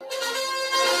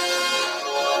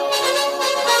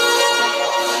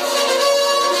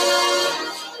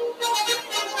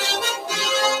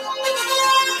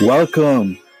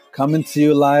Welcome. Coming to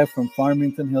you live from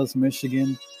Farmington Hills,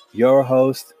 Michigan, your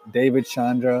host, David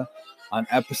Chandra, on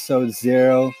episode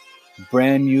 0,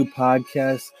 brand new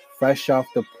podcast, fresh off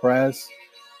the press,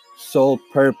 Sole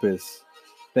Purpose.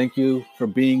 Thank you for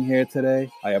being here today.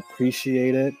 I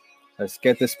appreciate it. Let's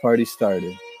get this party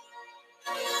started.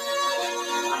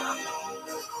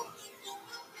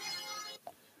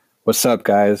 What's up,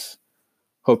 guys?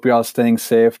 Hope you're all staying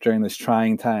safe during these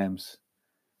trying times.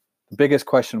 The biggest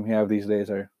question we have these days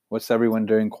are, what's everyone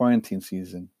doing quarantine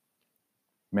season?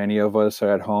 Many of us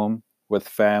are at home with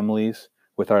families,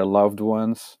 with our loved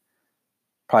ones,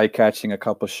 probably catching a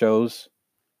couple shows,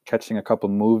 catching a couple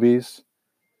movies,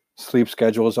 sleep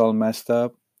schedules all messed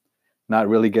up, not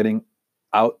really getting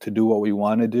out to do what we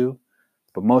want to do.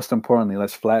 But most importantly,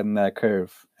 let's flatten that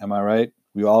curve. Am I right?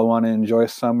 We all want to enjoy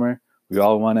summer. We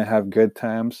all want to have good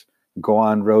times, go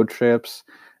on road trips,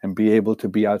 and be able to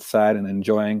be outside and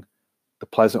enjoying the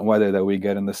pleasant weather that we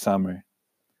get in the summer.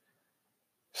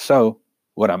 So,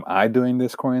 what am I doing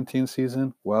this quarantine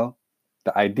season? Well,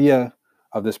 the idea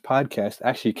of this podcast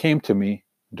actually came to me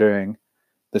during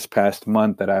this past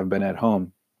month that I've been at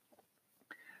home.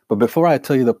 But before I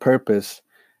tell you the purpose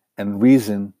and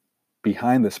reason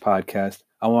behind this podcast,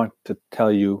 I want to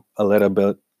tell you a little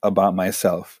bit about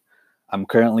myself. I'm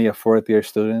currently a 4th-year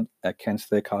student at Kent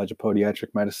State College of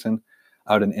Podiatric Medicine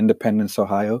out in Independence,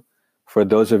 Ohio. For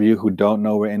those of you who don't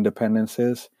know where Independence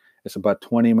is, it's about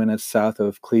 20 minutes south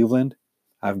of Cleveland.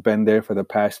 I've been there for the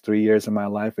past 3 years of my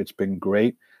life. It's been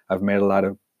great. I've made a lot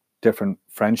of different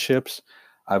friendships.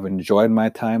 I've enjoyed my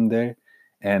time there.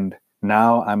 And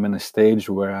now I'm in a stage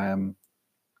where I'm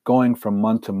going from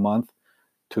month to month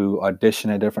to audition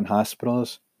at different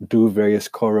hospitals, do various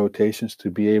co-rotations to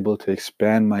be able to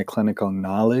expand my clinical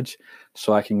knowledge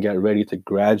so I can get ready to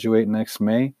graduate next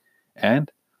May and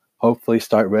hopefully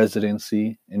start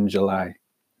residency in July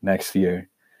next year.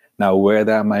 Now, where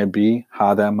that might be,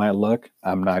 how that might look,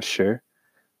 I'm not sure.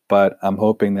 But I'm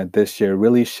hoping that this year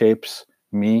really shapes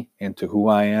me into who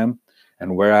I am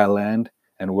and where I land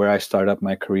and where I start up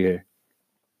my career.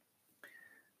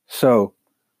 So,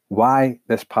 why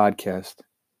this podcast?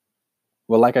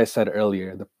 Well, like I said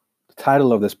earlier, the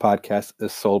title of this podcast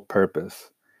is Sole Purpose.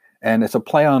 And it's a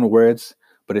play on words,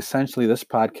 but essentially this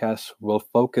podcast will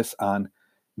focus on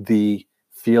the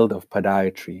field of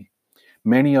podiatry.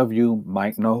 Many of you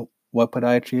might know what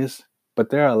podiatry is, but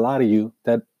there are a lot of you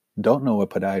that don't know what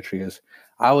podiatry is.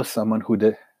 I was someone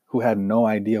who had no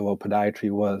idea what podiatry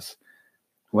was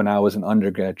when I was an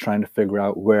undergrad, trying to figure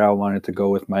out where I wanted to go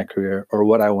with my career or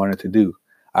what I wanted to do.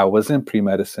 I was in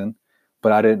pre-medicine,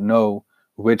 but I didn't know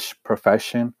which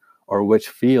profession or which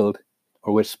field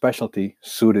or which specialty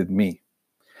suited me.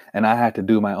 And I had to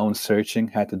do my own searching,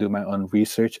 had to do my own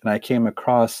research, and I came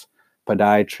across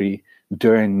podiatry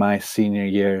during my senior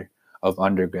year of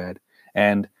undergrad.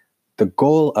 And the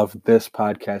goal of this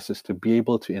podcast is to be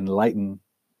able to enlighten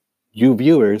you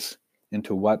viewers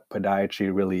into what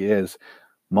podiatry really is.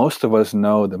 Most of us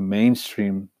know the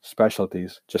mainstream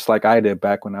specialties, just like I did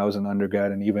back when I was an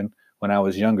undergrad and even when I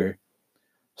was younger.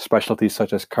 Specialties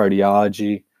such as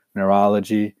cardiology,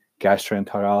 neurology,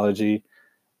 gastroenterology,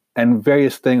 and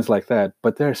various things like that.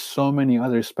 But there are so many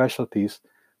other specialties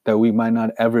that we might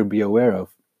not ever be aware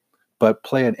of, but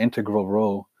play an integral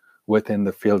role within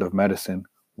the field of medicine,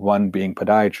 one being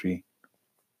podiatry.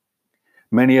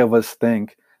 Many of us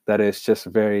think that it's just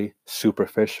very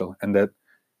superficial and that,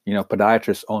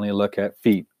 podiatrists only look at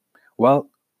feet. Well,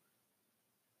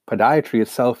 podiatry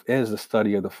itself is the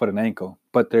study of the foot and ankle,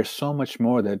 but there's so much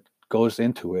more that goes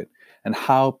into it and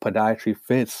how podiatry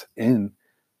fits in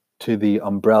to the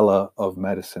umbrella of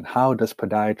medicine. How does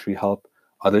podiatry help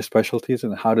other specialties,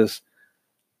 and how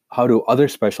do other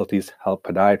specialties help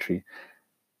podiatry?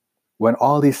 When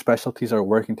all these specialties are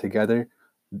working together,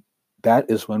 that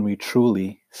is when we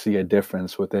truly see a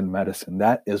difference within medicine.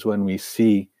 That is when we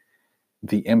see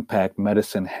the impact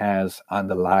medicine has on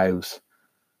the lives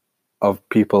of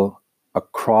people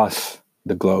across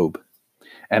the globe.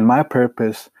 And my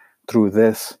purpose through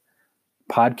this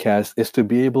podcast is to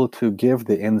be able to give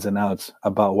the ins and outs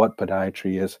about what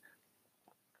podiatry is.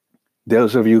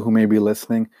 Those of you who may be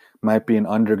listening might be an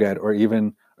undergrad or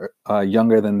even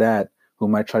younger than that, who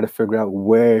might try to figure out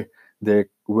where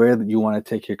you want to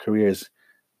take your careers.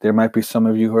 There might be some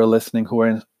of you who are listening who are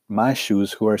in my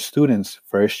shoes, who are students,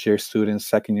 first-year students,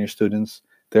 second-year students,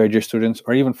 third-year students,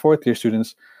 or even fourth-year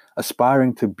students,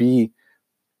 aspiring to be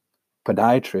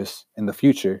podiatrists in the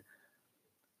future.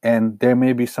 And there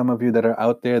may be some of you that are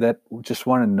out there that just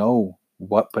want to know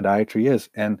what podiatry is.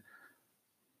 And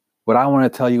what I want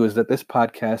to tell you is that this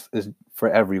podcast is for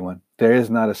everyone. There is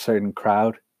not a certain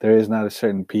crowd there is not a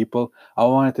certain people. I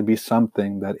want it to be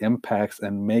something that impacts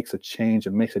and makes a change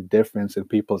and makes a difference in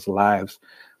people's lives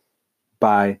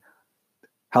by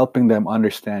helping them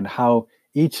understand how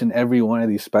each and every one of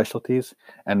these specialties,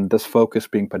 and this focus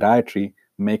being podiatry,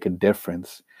 make a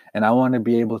difference. And I want to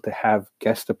be able to have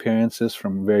guest appearances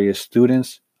from various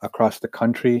students across the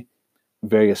country,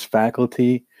 various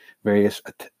faculty, various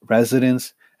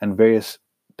residents, and various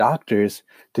doctors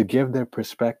to give their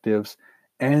perspectives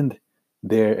and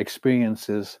their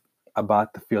experiences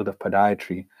about the field of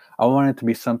podiatry. I want it to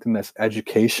be something that's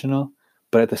educational,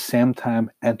 but at the same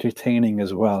time entertaining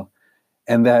as well.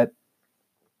 And that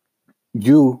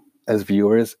you as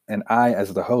viewers and I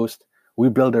as the host, we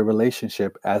build a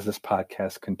relationship as this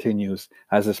podcast continues,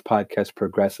 as this podcast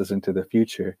progresses into the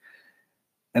future.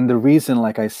 And the reason,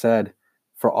 like I said,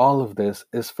 for all of this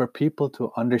is for people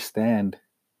to understand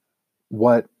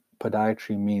what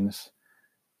podiatry means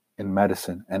in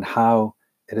medicine and how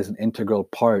it is an integral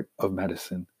part of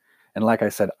medicine. And like I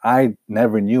said, I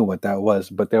never knew what that was,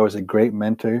 but there was a great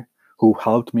mentor who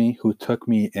helped me, who took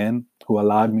me in, who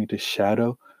allowed me to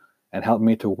shadow and helped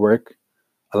me to work,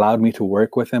 allowed me to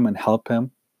work with him and help him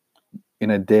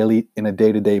in a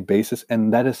day-to-day basis.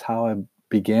 And that is how I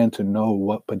began to know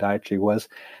what podiatry was.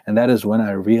 And that is when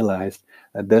I realized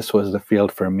that this was the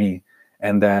field for me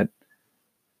and that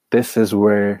this is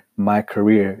where my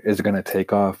career is going to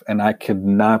take off. And I could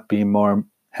not be more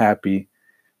happy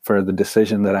for the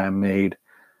decision that I made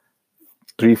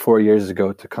 3-4 years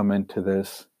ago to come into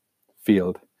this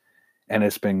field. And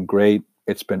it's been great.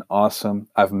 It's been awesome.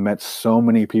 I've met so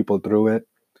many people through it,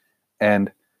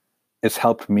 and it's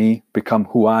helped me become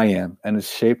who I am, and it's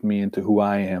shaped me into who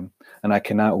I am. And I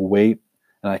cannot wait,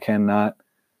 and I cannot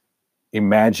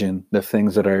imagine the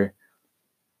things that are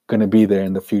going to be there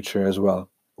in the future as well.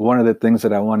 One of the things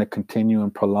that I want to continue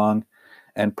and prolong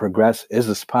and progress is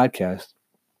this podcast.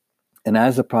 And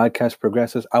as the podcast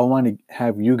progresses, I want to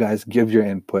have you guys give your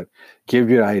input, give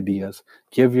your ideas,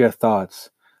 give your thoughts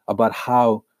about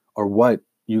how or what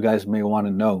you guys may want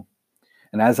to know.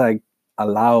 And as I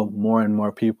allow more and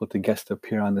more people to guest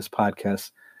appear on this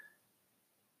podcast,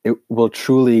 it will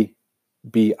truly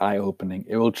be eye-opening.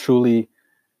 It will truly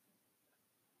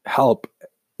help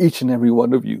each and every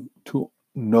one of you to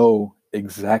know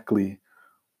exactly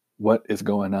what is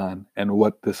going on and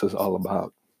what this is all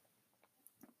about.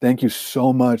 Thank you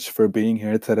so much for being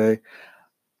here today.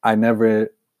 I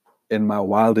never, in my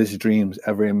wildest dreams,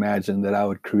 ever imagined that I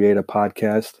would create a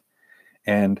podcast.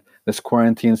 And this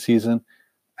quarantine season,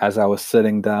 as I was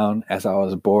sitting down, as I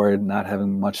was bored, not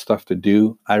having much stuff to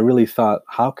do, I really thought,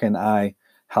 how can I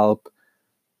help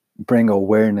bring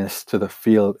awareness to the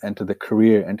field and to the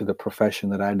career and to the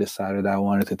profession that I decided I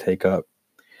wanted to take up?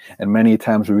 And many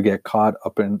times we get caught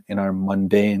up in our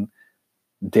mundane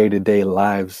day-to-day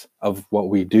lives of what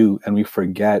we do, and we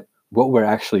forget what we're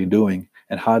actually doing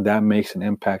and how that makes an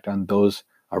impact on those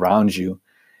around you.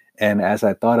 And as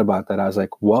I thought about that, I was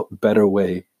like, what better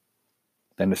way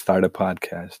than to start a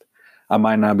podcast? I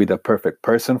might not be the perfect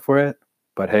person for it,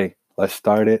 but hey, let's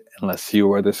start it and let's see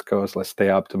where this goes. Let's stay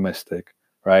optimistic,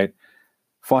 right?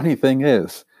 Funny thing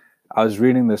is, I was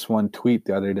reading this one tweet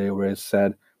the other day where it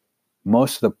said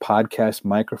most of the podcast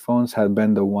microphones have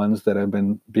been the ones that have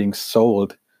been being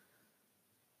sold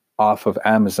off of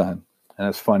Amazon. And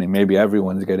it's funny, maybe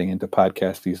everyone's getting into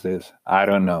podcasts these days. I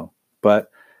don't know. But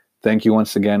thank you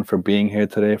once again for being here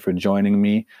today, for joining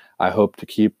me. I hope to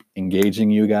keep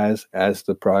engaging you guys as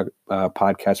the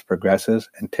podcast progresses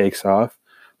and takes off.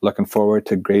 Looking forward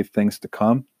to great things to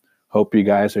come. Hope you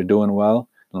guys are doing well.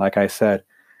 And like I said,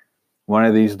 one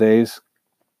of these days,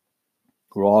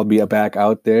 we'll all be back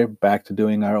out there, back to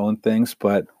doing our own things.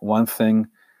 But one thing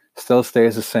still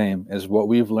stays the same is what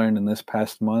we've learned in this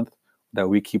past month, that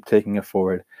we keep taking it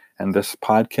forward. And this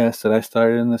podcast that I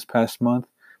started in this past month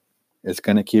is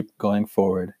going to keep going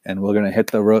forward. And we're going to hit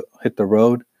the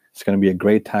road. It's going to be a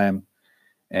great time.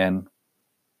 And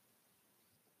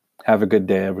have a good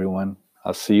day, everyone.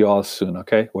 I'll see you all soon,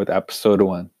 okay? With episode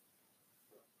 1.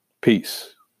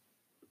 Peace.